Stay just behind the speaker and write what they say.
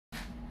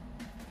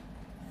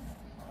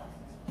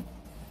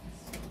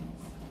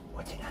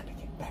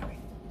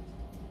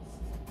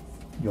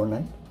Your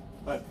name?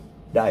 Dave.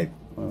 Dave.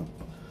 Oh.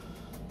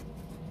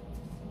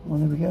 Well,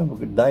 there we go.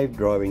 We've got Dave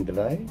driving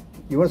today.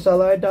 You want to say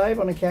hello, Dave,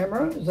 on the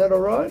camera? Is that all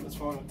right? That's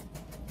fine.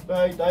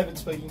 Hey, David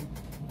speaking.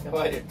 How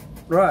are you?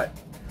 Right.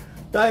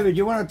 David,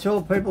 you want to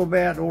tell people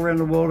about all around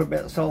the world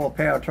about solar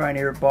powertrain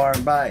here at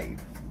Byron Bay?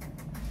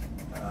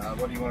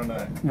 What do you want to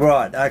know?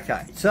 Right,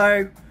 okay.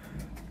 So,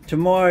 to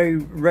my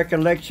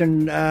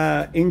recollection,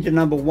 engine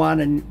number 1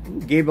 and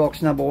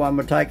gearbox number 1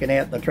 were taken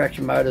out, the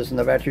traction motors and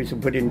the batteries were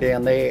put in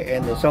down there,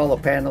 and the solar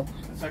panel.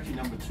 It's actually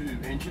number 2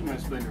 engine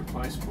that's been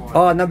replaced by...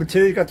 Oh, number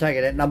 2's got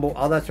taken out.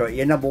 Oh, that's right.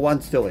 Yeah, number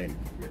 1's still in.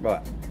 Yep.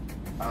 Right.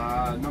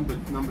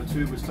 Number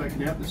 2 was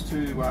taken out. There's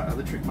 2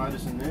 electric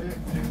motors in there,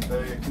 and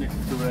they are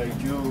connected to a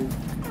dual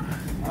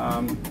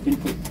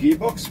input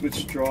gearbox,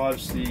 which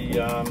drives the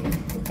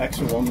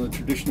axle on the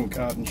traditional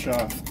carbon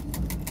shaft.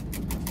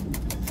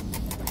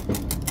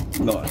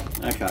 Right,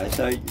 okay,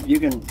 so you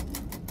can...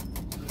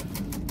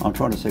 I'm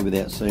trying to see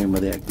without seeing,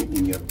 without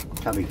getting your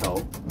cubby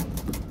hole.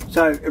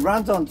 So it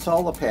runs on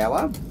solar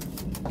power,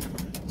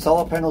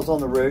 solar panels on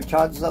the roof,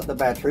 charges up the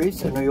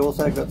batteries, and we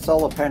also got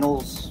solar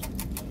panels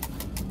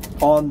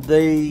on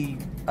the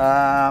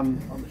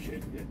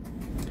Shed, yeah.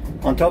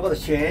 on top of the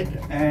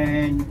shed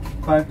and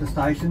both the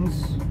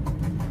stations.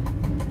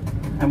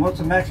 And what's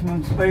the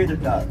maximum speed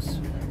it does?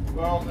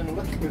 Well, with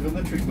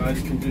electric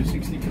motors, you can do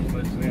 60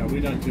 kilometres an hour.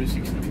 We don't do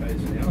 60 k's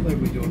an hour, though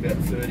we do about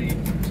 30,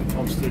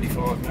 sometimes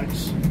 35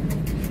 max.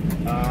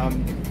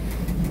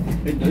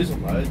 In diesel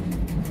mode,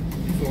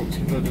 before it's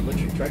converted to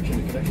electric traction,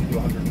 it can actually do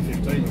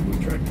 115 on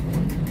good track.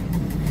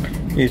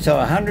 Yeah, so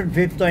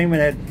 115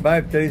 without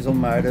both diesel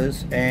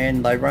motors,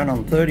 and they run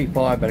on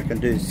 35, but it can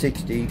do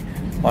 60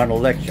 on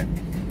electric.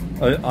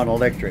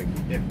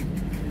 Yep.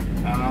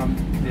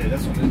 Yeah,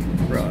 that's on the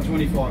right.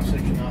 25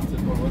 section after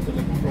the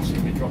level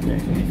crossing, we dropped to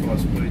 25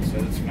 speed,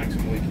 so that's the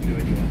maximum we can do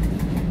anyway.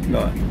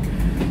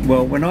 Right.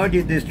 Well, when I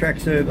did this track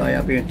survey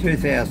up here in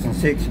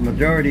 2006, the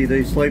majority of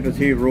these sleepers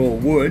here were all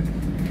wood,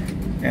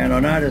 and I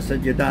noticed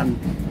that you've done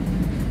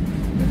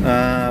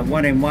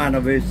 1 in 1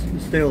 of his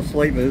steel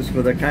sleepers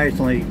with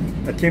occasionally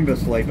a timber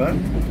sleeper,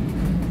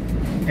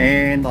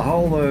 and the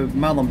whole of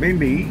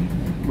Mullumbimby,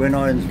 when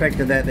I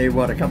inspected that there,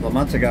 a couple of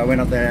months ago, I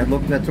went up there and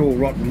looked, that's all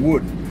rotten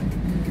wood.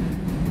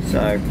 So,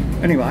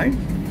 anyway,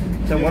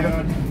 so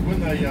yeah, when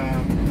they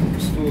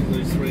installed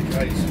these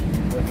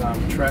 3Ks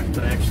with track,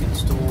 they actually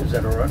installed... Is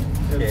that alright?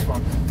 Yeah, that's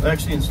fine. They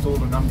actually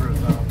installed a number of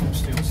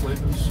steel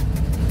sleepers.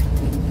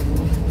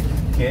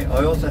 Yeah,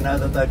 I also know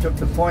that they took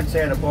the points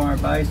out of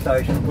Byron Bay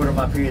Station and put them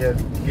up here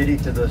to get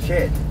into the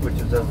shed, which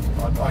is a...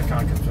 I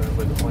can't confirm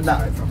where the points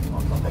came from.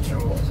 I'm not sure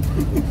it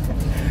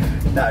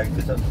was. No,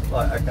 because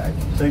like, okay.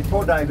 See,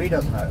 poor Dave, he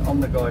doesn't know. I'm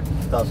the guy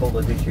who does all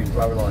the disused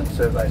rubber line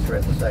surveys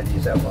throughout the state of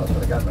New South Wales for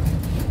the government,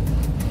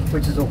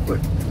 which is all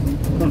good.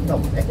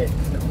 Not bad.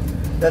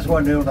 That's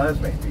why Neil knows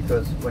me,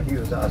 because when he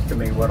was asking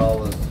me when I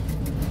was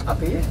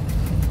up here,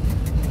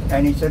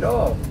 and he said,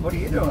 oh, what are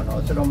you doing?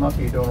 I said, I'm up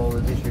here doing all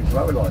the disused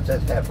rubber lines.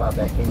 That's how far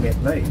back he met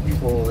me,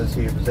 before all this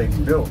here was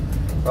even built.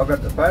 I've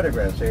got the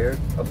photographs here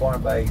of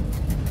Byron Bay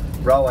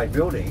Railway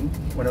building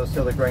when it was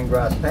still a green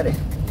grass paddock.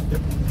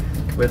 Yep.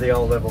 With the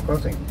old level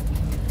crossing.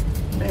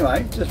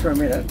 Anyway, just for a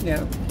minute,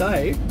 now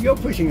Dave, you're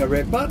pushing a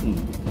red button.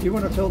 Do you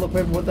want to tell the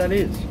people what that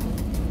is?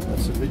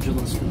 That's a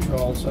vigilance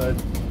control, so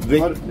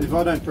if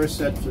I don't press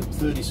that for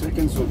 30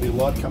 seconds, there'll be a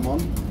light come on.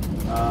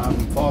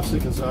 5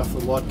 seconds after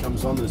the light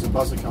comes on, there's a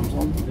buzzer comes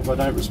on. If I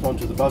don't respond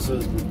to the buzzer,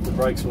 the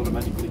brakes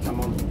automatically come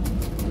on.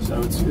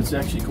 So it's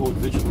actually called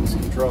vigilance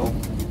control.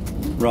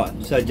 Right,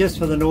 so just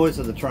for the noise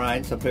of the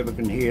train, so people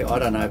can hear, I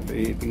don't know if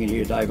you can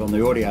hear Dave on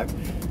the audio,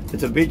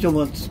 it's a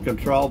vigilance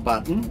control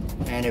button,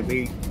 and if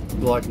he,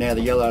 like now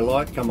the yellow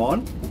light come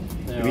on,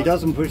 now if he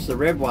doesn't push the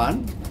red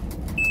one,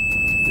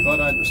 if I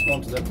don't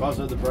respond to that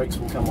buzzer, the brakes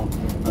will come on.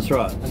 That's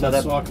right. And so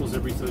that cycles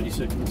every 30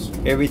 seconds.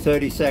 Every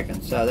 30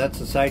 seconds. So that's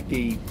a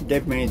safety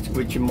dead man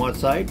switch, you might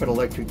say, but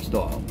electric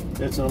style.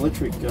 It's an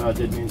electric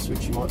dead man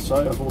switch, you might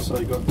say. I've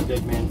also got the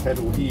dead man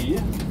pedal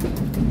here.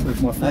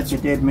 With my that's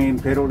your dead man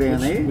pedal down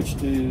there? Which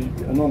to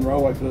a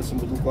non-railway person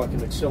would look like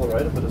an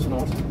accelerator, but it's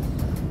not.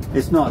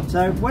 It's not.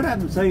 So what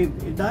happens, see,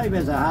 if Dave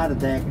has a heart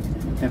attack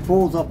and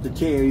falls off the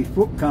chair, his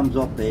foot comes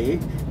up there,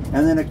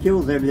 and then it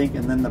kills everything,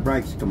 and then the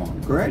brakes come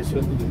on, correct? Yes,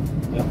 certainly do.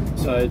 Yeah.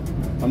 So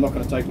I'm not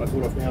going to take my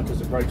foot off now because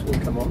the brakes will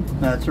come on.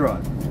 That's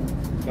right.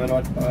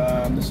 But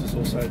this is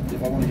also,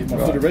 if I want to give my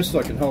foot a rest,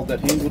 I can hold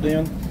that handle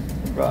down.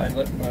 Right. And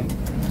let,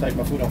 take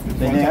my foot off.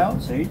 Now,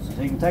 see,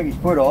 so he can take his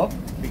foot off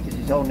because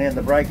he's holding down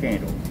the brake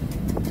handle.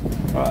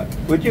 Right.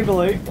 Would you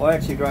believe I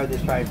actually drove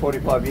this train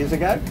 45 years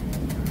ago?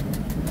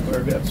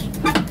 Whereabouts?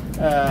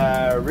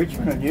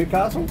 Richmond and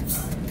Newcastle.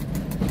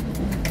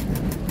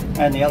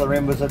 And the other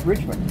end was at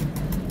Richmond.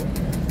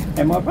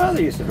 And my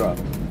father used to drive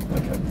it.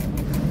 Okay.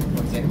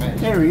 What's that, mate?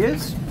 There he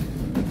is.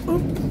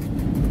 Oop.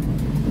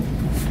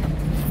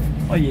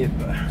 Oh yeah,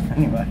 but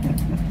anyway.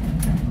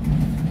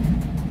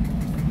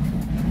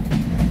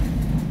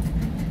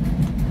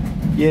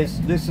 Yes,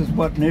 this is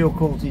what Neil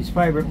calls his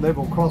favourite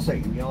level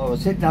crossing. You know, I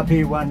was sitting up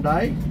here one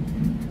day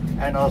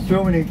And I was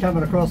filming him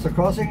coming across the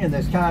crossing, and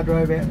this car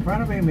drove out in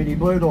front of him, and he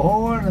blew the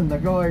horn, and the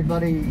guy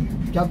bloody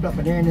jumped up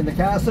and down in the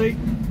car seat.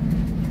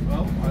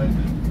 Well,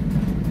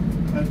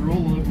 over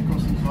all the level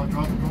crossings I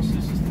drive across,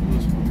 this is the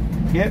worst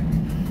one. Yep.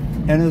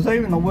 And it was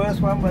even the worst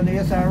one when the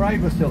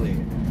SRA was still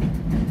here.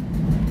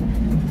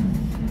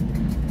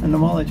 And the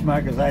mileage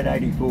marker's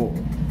 884.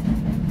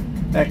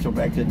 Actual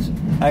fact, it's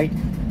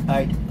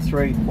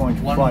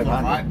 883.500.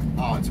 Right.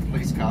 Oh, it's a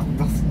police car.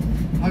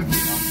 Hopefully not.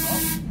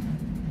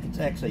 It's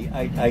actually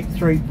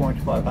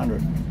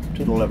 883.500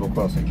 to the level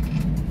crossing.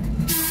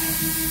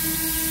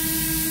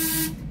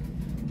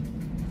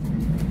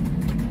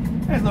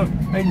 And look,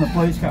 even the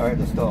police car had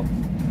to stop.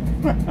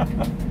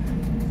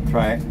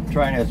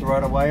 Train has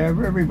right away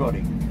over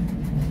everybody.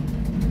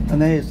 And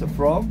there's the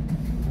frog.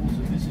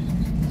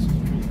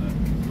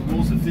 The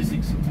laws of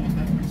physics support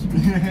that principle.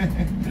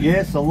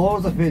 Yes, the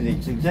laws of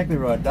physics, exactly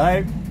right,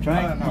 Dave. Train,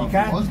 I don't know you if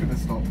can't. I was going to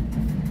stop.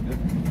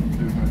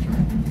 Doing no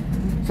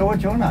train. So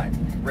what's your name?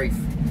 Reef.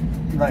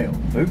 Neil.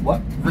 Who?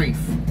 What? Reef.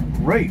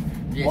 Reef.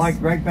 Yes. Like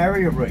Great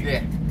Barrier Reef.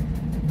 Yeah.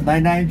 They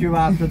named you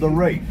after the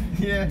reef.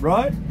 Yeah.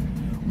 Right?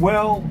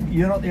 Well,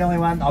 you're not the only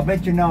one. I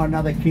bet you know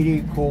another kid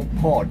here called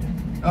Pod.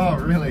 Oh,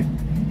 really?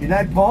 You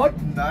know Pod?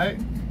 No.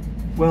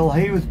 Well,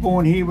 he was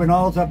born here when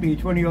I was up here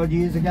 20 odd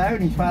years ago,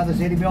 and his father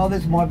said to me, "Oh,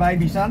 this is my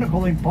baby son, I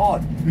call him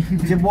Pod."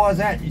 He said, "Why is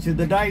that?" He said,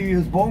 "The day he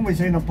was born, we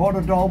seen a pod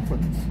of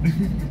dolphins."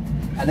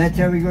 And that's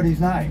how he got his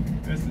name.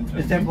 That's interesting.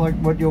 Is that like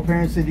what your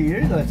parents said to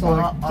you? That's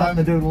like something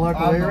to do with the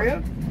local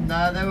area?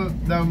 No, they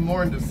were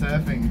more into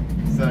surfing,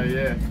 so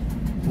yeah.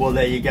 Well,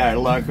 there you go,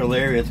 local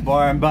area. It's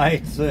Byron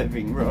Bay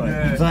surfing, right?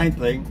 Yeah. Same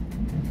thing.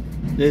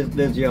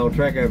 There's the old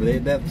track over there.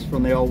 That's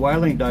from the old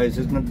whaling days,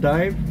 isn't it,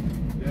 Dave?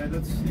 Yeah,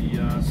 that's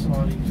the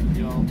siding to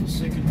the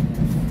second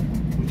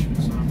wharf, which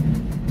was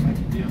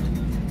taken down in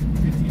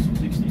the 50s or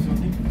 60s, I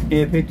think.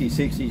 Yeah, 50s,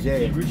 60s, yeah.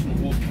 The original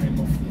wharf came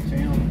off the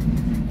town.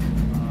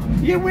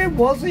 Yeah, where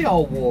was the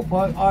old wharf?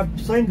 I've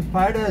seen the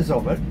photos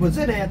of it. Was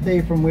it out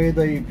there from where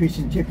the fish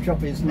and chip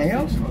shop is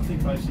now? I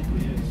think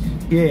basically yes.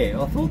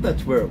 Yeah, I thought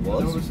that's where it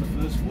was. That was the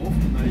first wharf,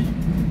 and they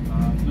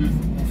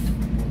moved the wharf,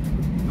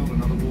 built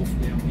another wharf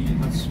down here,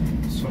 and that's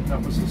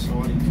that was the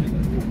siding to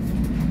that wharf.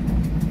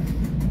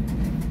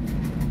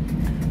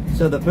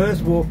 So the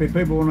first wharf, if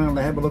people want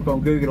to have a look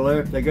on Google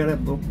Earth, they're going to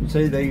have a look and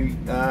see the,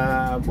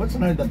 what's the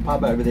name of the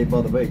pub over there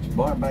by the beach?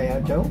 Byron Bay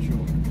Hotel?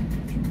 Sure.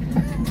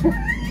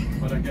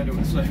 I don't go to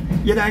it, so.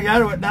 You don't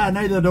go to it? No,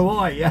 neither do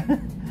I. Yeah.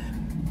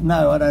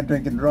 No, I don't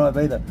drink and drive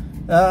either.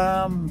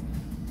 Yeah,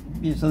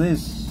 so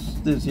there's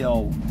the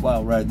old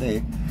whale road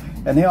there.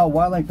 And the old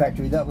whaling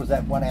factory, that was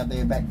that one out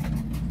there back,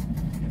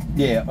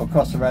 yeah,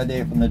 across the road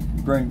there from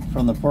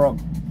the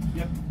frog.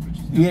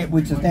 Yep.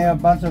 Which is now a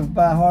bunch of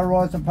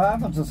high-rise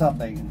apartments or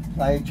something.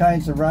 They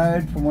changed the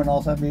road from when I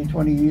was up here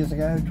 20 years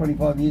ago,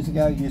 25 years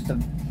ago,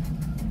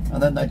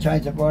 and then they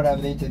changed it right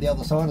over there to the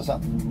other side or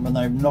something when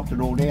they knocked it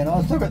all down.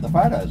 I still got the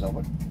photos of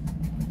it.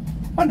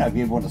 I don't know if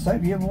you ever want to see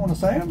them. You ever want to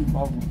see them?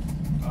 Not at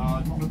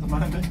the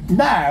moment.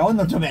 No, I'm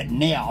not talking about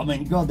now. I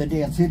mean, God, they're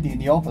down Sydney in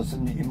the office,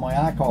 in my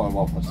archive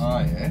office. Oh,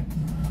 yeah.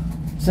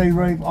 See,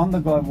 Reeve, I'm the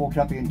guy who walked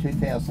up here in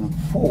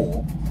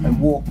 2004 and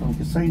walked from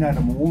Casino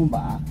to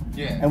Moomba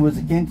and was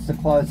against the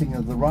closing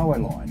of the railway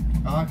line.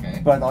 Oh,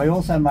 okay. But I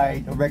also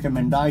made a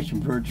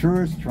recommendation for a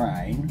tourist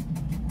train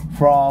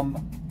from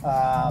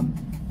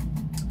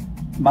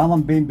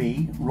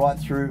Mullumbimby right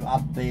through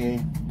up there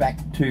back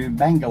to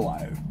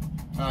Bangalore.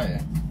 Oh,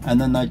 yeah. And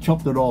then they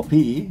chopped it off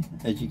here,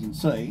 as you can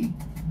see,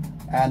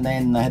 and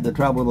then they had the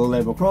trouble with the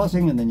level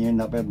crossing, and then you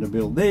end up having to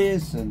build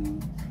this,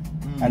 and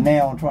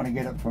now I'm trying to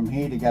get it from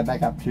here to go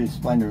back up to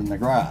Splendour in the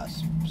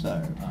Grass.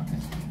 So,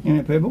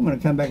 anyway, people, I'm going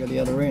to come back at the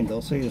other end.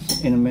 I'll see you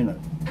in a minute.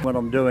 What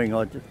I'm doing,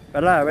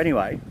 hello,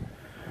 anyway.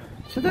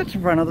 So that's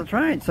in front of the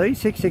train. See,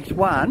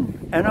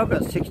 661, and I've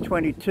got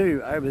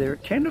 622 over there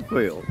at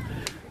Tenterfield.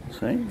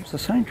 See, it's the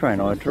same train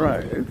I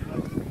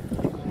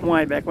drove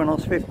way back when I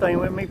was 15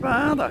 with my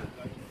father.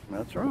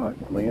 That's right.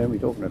 We're going to be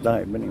talking to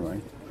Dave anyway.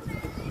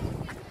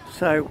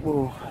 So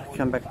we'll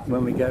come back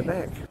when we go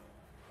back.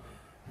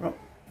 Right.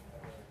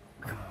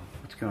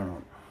 What's going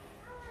on?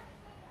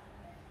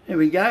 Here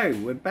we go.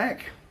 We're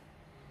back.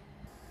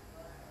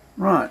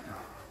 Right.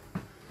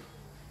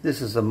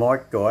 This is the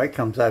Mike guy.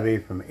 Comes over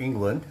here from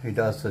England who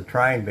does the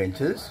train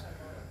ventures.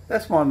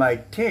 That's my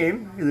mate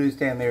Tim, who lives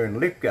down there in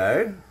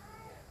Lithgow.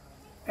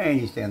 And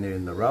he's down there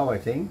in the railway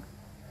thing.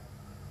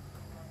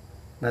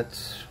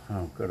 That's,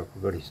 oh God, I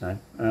forgot his name.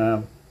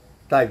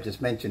 Dave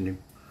just mentioned him.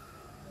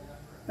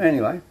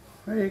 Anyway,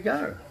 there you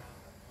go.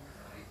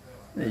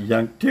 There's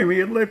young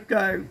Timmy at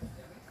Lithgow.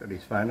 Got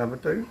his phone number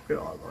too.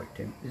 God, I like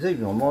Tim. He's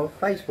even on my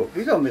Facebook.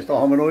 He's on Mr.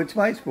 Hominoid's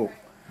Facebook.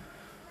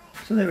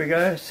 So there we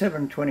go,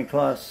 720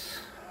 class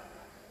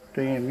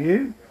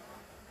DMU.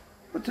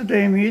 What's the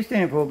DMU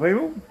stand for,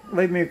 people?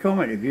 Leave me a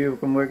comment if you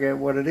can work out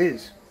what it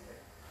is.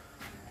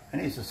 And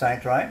here's the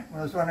same train.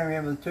 I was wondering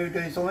about the 2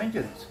 diesel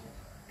engines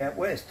out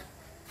west.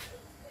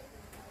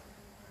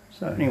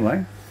 So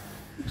anyway,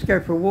 let's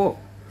go for a walk.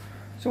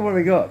 So what have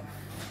we got?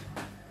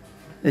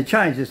 They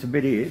changed this a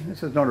bit here.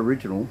 This is not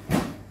original.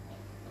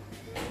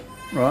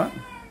 right?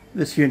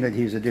 This unit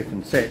here's a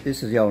different set.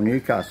 This is the old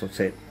Newcastle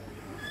set.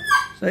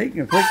 So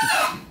you can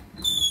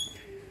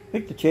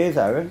pick the chairs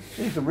over.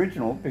 These are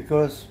original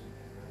because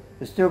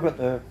they've still got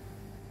the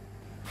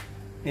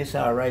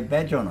SRA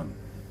badge on them.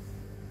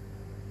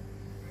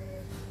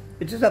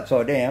 It's just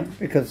upside down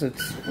because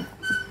it's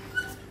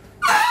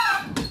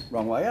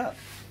wrong way up.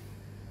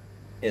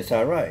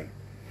 SRA.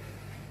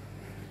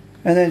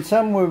 And then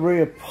some were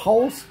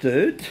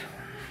reupholstered.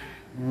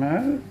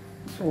 No,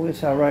 it's all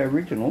SRA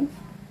original.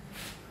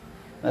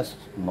 That's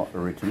not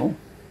original.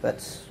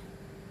 That's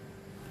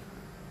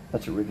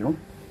original.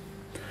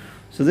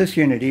 So this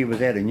unit here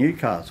was out of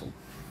Newcastle.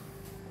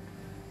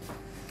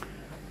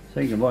 So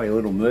you can buy your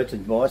little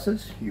merchant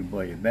devices. You can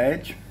buy your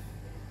badge.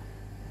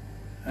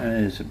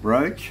 And there's a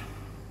brooch.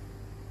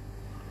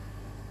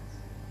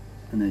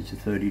 And there's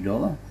your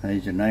 $30.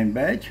 There's your name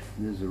badge.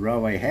 There's a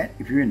railway hat.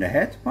 If you're into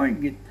hats, you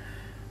can get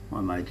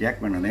my mate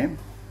Jack one of them.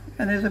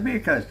 And there's a beer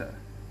coaster.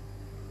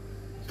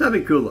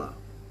 Stubby cooler.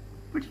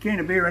 Put your can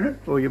of beer in it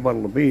or your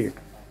bottle of beer.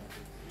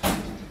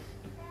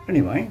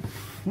 Anyway,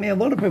 now a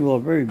lot of people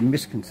have a very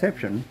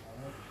misconception.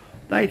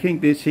 They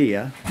think this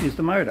here is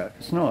the motor.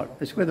 It's not.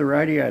 It's where the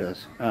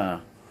radiators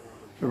are.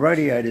 The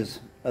radiators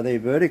are there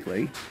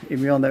vertically,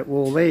 even on that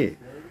wall there.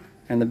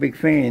 And the big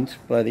fans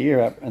blow the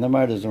air up and the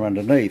motors are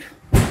underneath.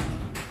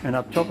 And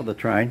up top of the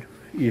train,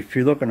 if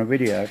you look on a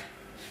video,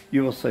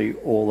 you will see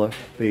all the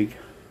big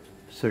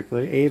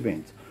circular air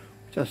vents,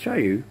 which I'll show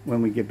you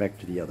when we get back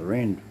to the other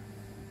end.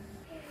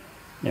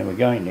 Now we're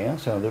going now,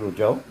 so a little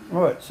jolt.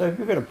 Right, so if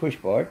you've got a push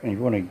bike and you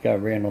want to go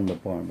around on the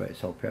Byron Bay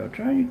self-powered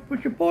train, you can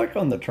put your bike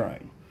on the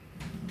train.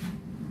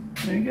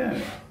 There you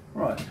go.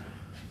 Right,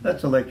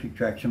 that's electric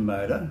traction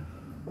motor.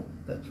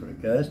 That's what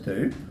it goes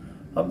to.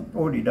 I've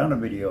already done a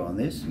video on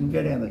this. You can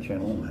go down the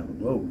channel and have a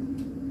look.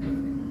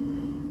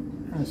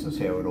 And this is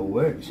how it all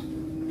works.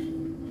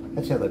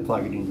 That's how they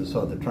plug it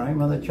inside the train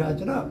when they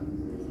charge it up.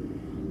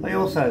 They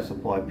also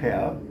supply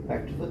power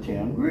back to the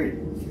town grid.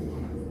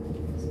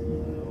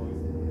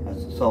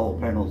 That's the solar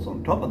panels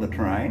on top of the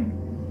train,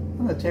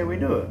 and that's how we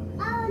do it.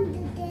 I want to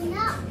get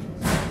up.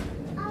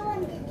 I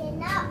want to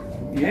get up.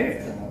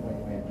 Yeah.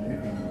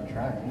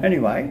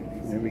 Anyway,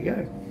 there we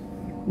go.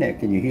 Now,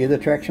 can you hear the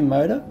traction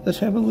motor? Let's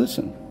have a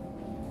listen.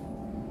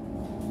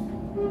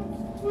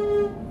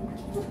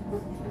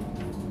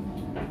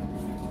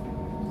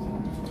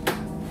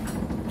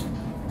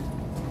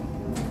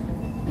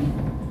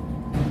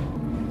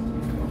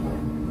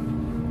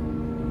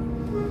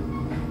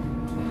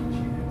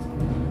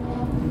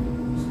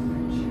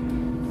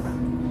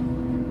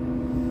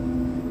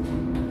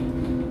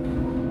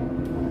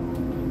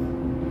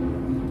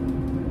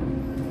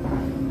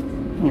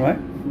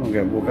 Alright, we'll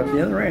go walk up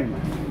the other end.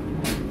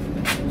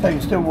 So you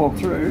can still walk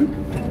through.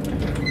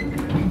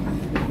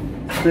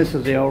 This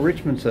is the old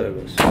Richmond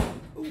service.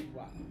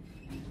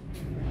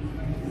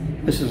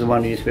 This is the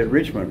one I used to be at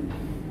Richmond.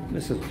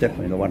 This is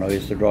definitely the one I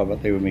used to drive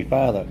up there with my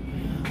father.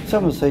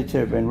 Some of the seats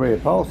have been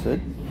reupholstered.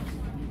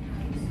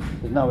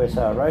 There's no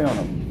SRA on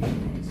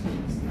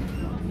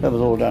them. That was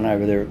all done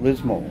over there at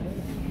Lismore.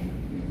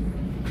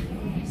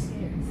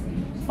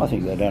 I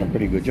think they've done a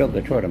pretty good job.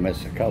 They try to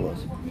match the colours.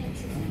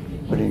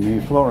 Put in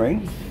new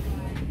flooring.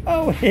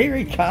 Oh, here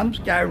he comes.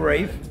 Go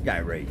Reef. Go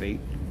Reefy.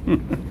 We've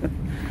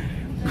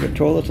got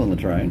toilets on the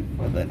train.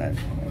 I don't know.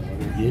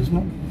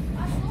 Dismal.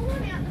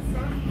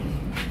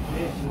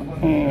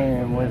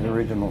 And where's the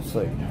original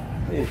seat?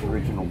 There's the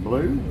original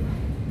blue.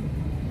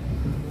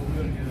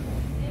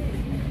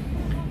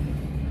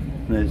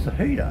 And there's the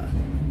heater.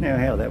 Now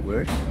how that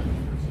works.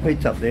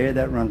 Heats up there,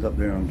 that runs up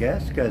there on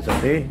gas, goes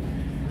up there,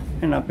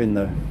 and up in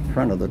the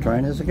front of the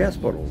train is a gas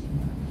bottle.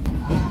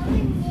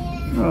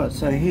 Right,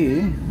 so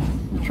here,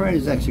 the train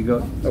has actually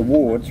got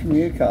awards from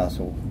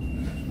Newcastle.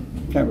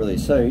 Can't really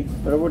see,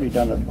 but I've already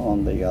done it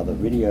on the other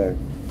video.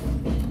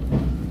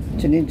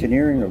 It's an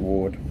engineering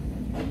award.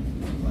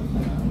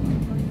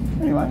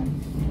 Anyway,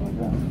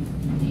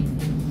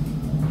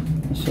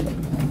 let's set up.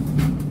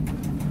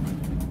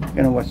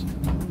 Gonna watch.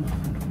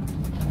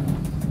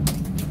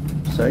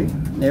 See?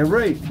 Now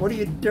Reef, what are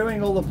you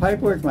doing all the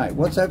paperwork, mate?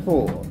 What's that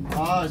for?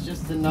 Oh, it's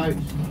just to note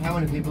how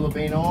many people have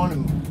been on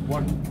and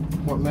what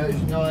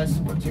merchandise,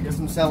 what tickets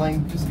I'm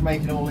selling, just to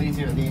make it all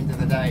easier at the end of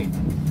the day.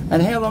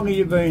 And how long have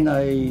you been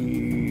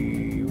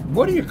a...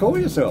 what do you call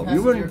yourself?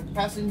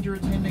 Passenger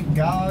attendant,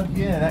 guard,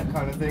 yeah, that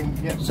kind of thing.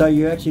 Yep. So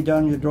you actually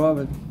done your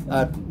driver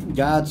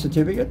guard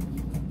certificate?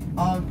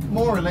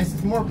 More or less,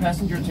 it's more a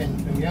passenger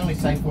attendant thing. The only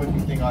safe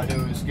working thing I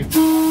do is give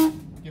the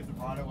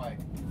right away.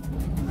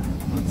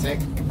 1 sec.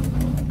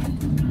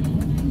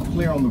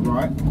 Clear on the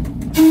right.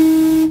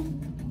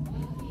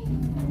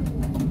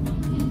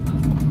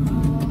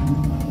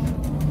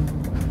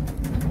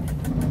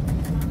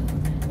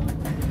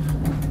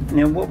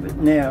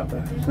 Now,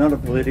 it's not a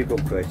political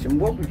question.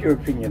 What would your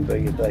opinion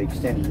be if they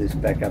extended this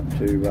back up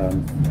to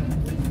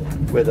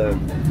where the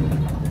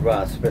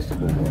Brass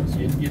Festival was?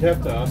 You'd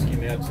have to ask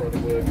him outside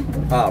of work.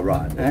 Oh,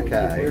 right.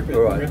 Okay.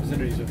 We're Right.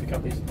 representatives of the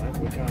companies at the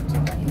moment. We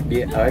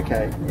can't. Yeah.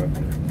 Okay.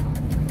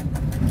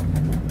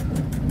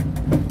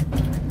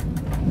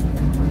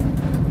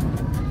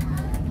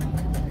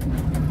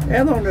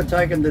 How long did it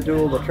take them to do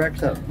all the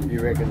tracks up, you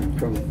reckon,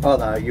 from... Oh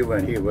no, you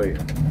weren't here, were you?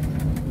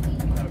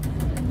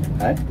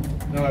 Hey?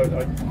 No,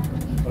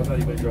 I've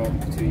only been driving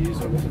for 2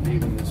 years. I wasn't here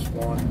when this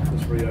line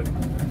was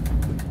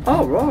reopened.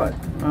 Oh, right.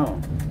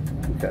 Oh,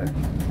 okay.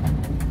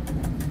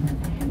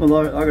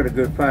 Well, I got a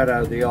good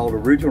photo of the old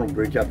original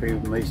bridge up here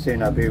with me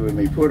standing up here with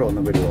me foot on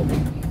the middle of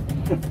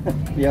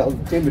it. The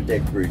old timber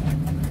deck bridge.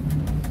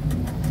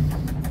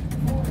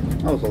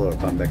 That was a lot of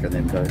fun back in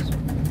them days.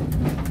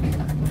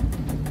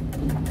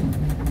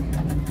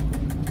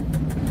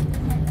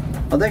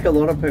 I think a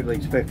lot of people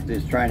expect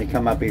this train to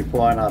come up here,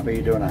 flying up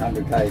here, doing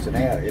 100 k's an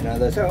hour. You know,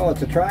 they say, oh,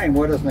 it's a train,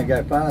 why doesn't it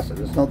go faster?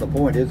 That's not the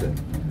point, is it?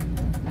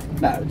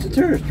 No, it's a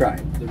tourist train.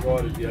 The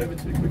ride would be over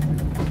too quickly.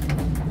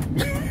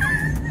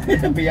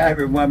 It'll be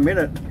over in 1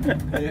 minute.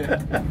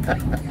 Yeah.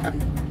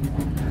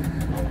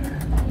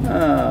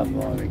 Oh,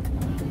 blimey.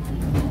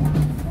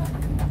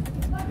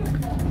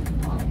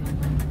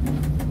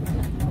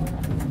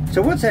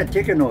 So what's that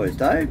ticker noise,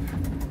 Dave?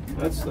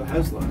 That's the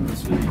Hasler.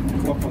 That's the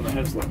clock on the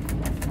Hasler.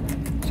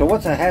 So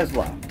what's a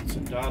Hasler? It's a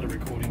data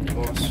recording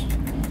device.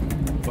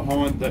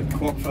 Behind that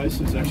clock face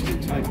is actually a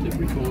tape that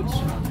records.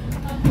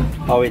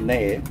 Oh, in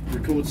there?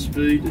 Records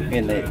speed and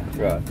in there,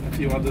 right. a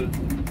few other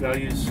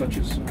values such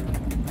as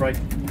brake,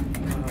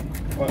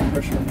 tire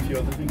pressure and a few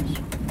other things.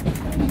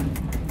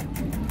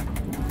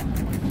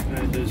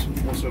 And there's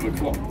also a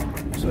clock.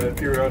 So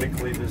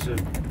periodically there's a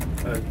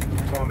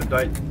time and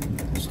date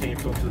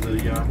stamped onto the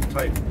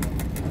tape.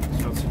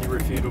 So it's an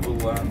irrefutable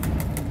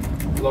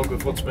log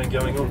of what's been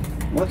going on.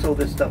 What's all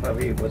this stuff over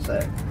here? What's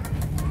that?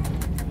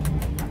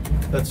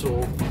 That's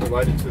all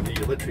related to the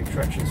electric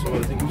traction side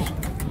of things.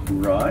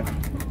 Right.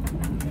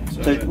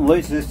 So at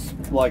least this,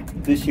 like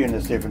this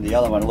unit's different from the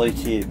other one, at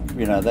least here,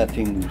 you know, that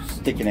thing's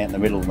sticking out in the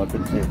middle and I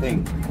couldn't see a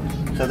thing.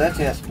 So that's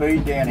our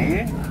speed down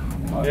here?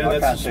 Yeah, I that's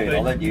can't the see it, speed.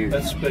 I'll let you.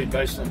 That's speed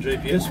based on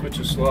GPS, which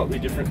is slightly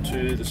different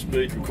to the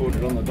speed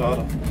recorded on the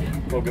data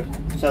logger.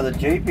 So the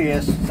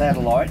GPS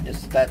satellite,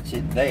 that's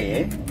it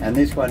there, and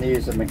this one here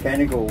is the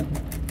mechanical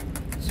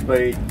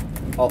speed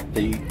of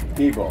the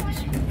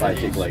gearbox,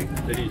 basically.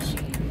 It is.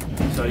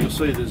 So you'll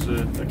see there's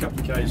a couple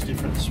of k's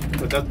difference,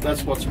 but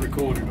that's what's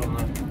recorded on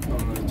the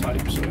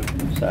tape.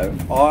 So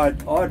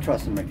I'd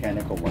trust the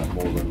mechanical one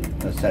more than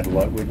a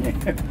satellite, wouldn't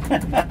you?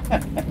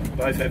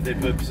 Both have their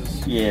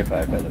purposes. Yeah,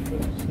 both have their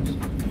purposes.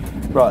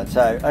 Right.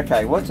 So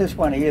okay, what's this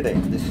one here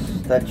then?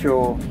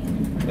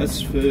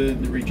 That's for the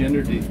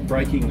regenerative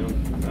braking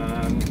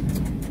on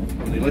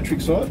the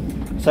electric side.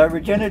 So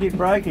regenerative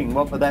braking,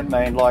 what would that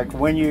mean? Like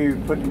when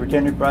you put the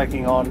regenerative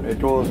braking on, it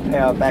draws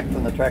power back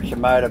from the traction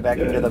motor back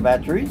into the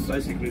batteries?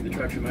 Basically the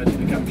traction motors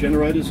become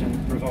generators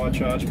and provide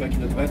charge back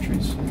into the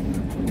batteries.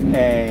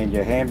 And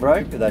your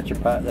handbrake, that's your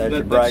brake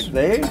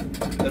there.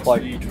 That's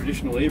like the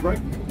traditional air brake.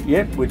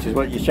 Yep, which is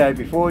what you showed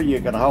before.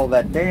 You can hold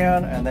that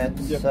down and that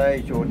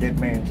says your dead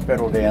man's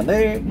pedal down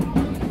there.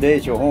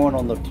 There's your horn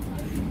on the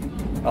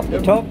up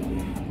the top.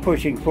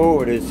 Pushing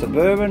forward is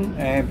suburban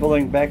and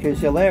pulling back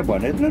is your loud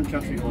one, isn't it?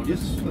 Country horn,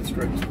 yes, that's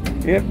correct.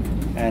 Yep,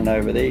 and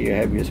over there you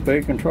have your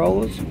speed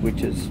controllers,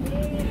 which is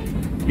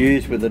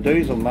used with the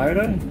diesel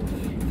motor,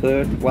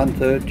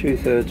 1/3,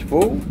 2/3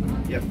 full.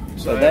 Yep.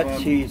 So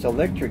that's his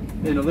electric.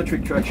 In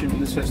electric traction,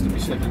 this has to be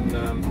set in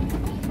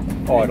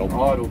idle.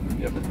 Idle,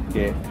 yep.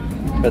 Yeah,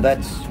 but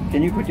that's.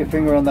 Can you put your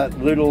finger on that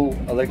little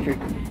electric?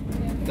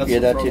 That's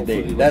that's it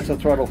there. That's a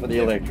throttle for the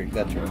electric,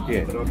 that's right,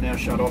 yeah. But I've now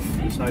shut off,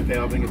 there's no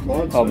power being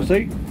applied. So.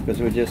 Obviously, because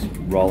we're just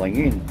rolling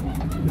in.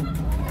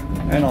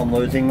 And I'm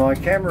losing my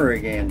camera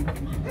again.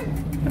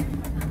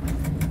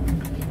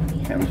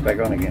 Camera's back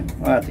on again.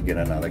 I have to get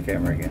another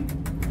camera again.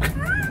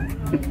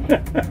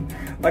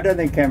 I don't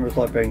think cameras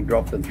like being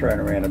dropped and thrown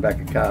around the back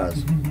of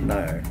cars.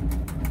 No.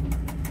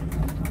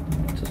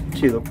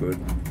 She look good.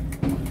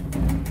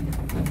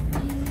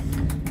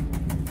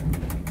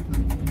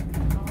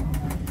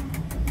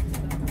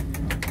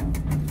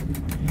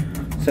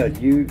 So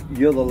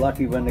you're the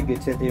lucky one that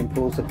gets out there and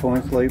pulls the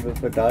points lever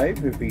for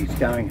Dave if he's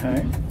going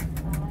home?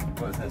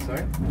 What was that,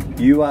 sorry?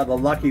 You are the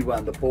lucky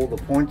one to pull the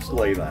points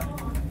lever.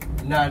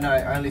 No,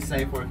 only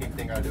safe working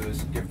thing I do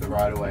is give the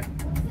right away.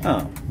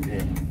 Oh.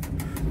 Yeah.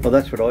 Well,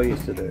 that's what I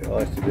used to do.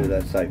 I used to do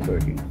that safe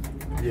working.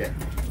 Yeah.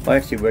 I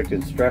actually worked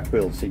in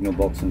Strathfield signal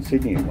box in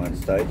Sydney at one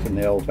stage in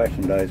the old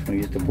fashioned days when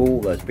we used to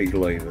pull those big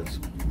levers.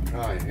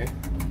 Oh, yeah.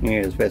 Yeah,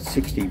 it was about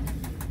 60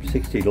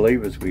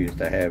 levers we used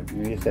to have.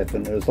 We used to have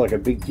it was like a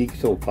big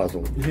jigsaw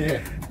puzzle. Yeah.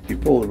 If you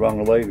pull the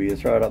wrong lever, you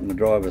throw it up in the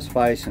driver's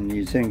face and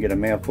you soon get a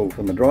mouthful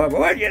from the driver.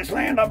 Well, you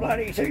slammed a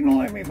bloody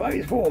signal in me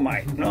face for,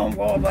 mate. No,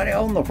 I'm bloody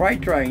on the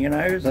freight train, you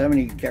know, so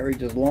many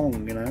carriages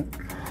long, you know.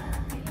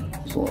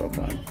 It's a lot of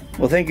fun.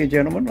 Well, thank you,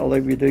 gentlemen. I'll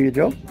leave you do your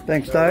job.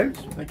 Thanks, Dave.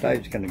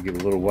 Dave's going to give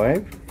a little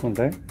wave. Come on,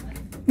 Dave.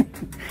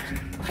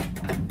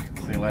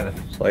 See you later.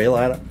 See you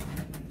later.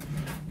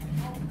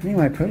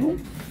 Anyway, people.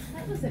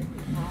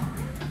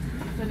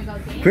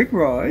 Quick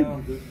ride.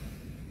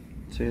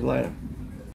 See you later.